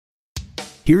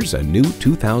Here's a new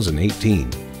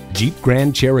 2018 Jeep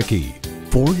Grand Cherokee.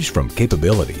 Forged from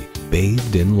capability,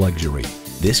 bathed in luxury,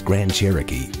 this Grand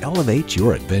Cherokee elevates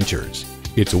your adventures.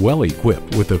 It's well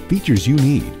equipped with the features you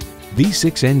need: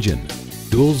 V6 engine,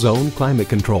 dual zone climate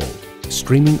control,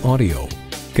 streaming audio,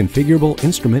 configurable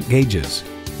instrument gauges,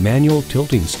 manual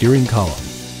tilting steering column,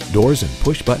 doors and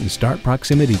push button start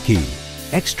proximity key,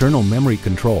 external memory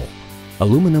control,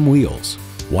 aluminum wheels,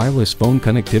 wireless phone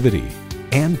connectivity,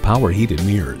 and power heated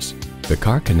mirrors. The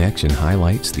Car Connection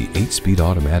highlights the 8-speed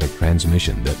automatic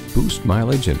transmission that boosts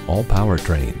mileage in all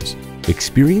powertrains.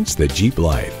 Experience the Jeep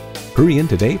life. Hurry in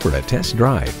today for a test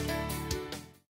drive.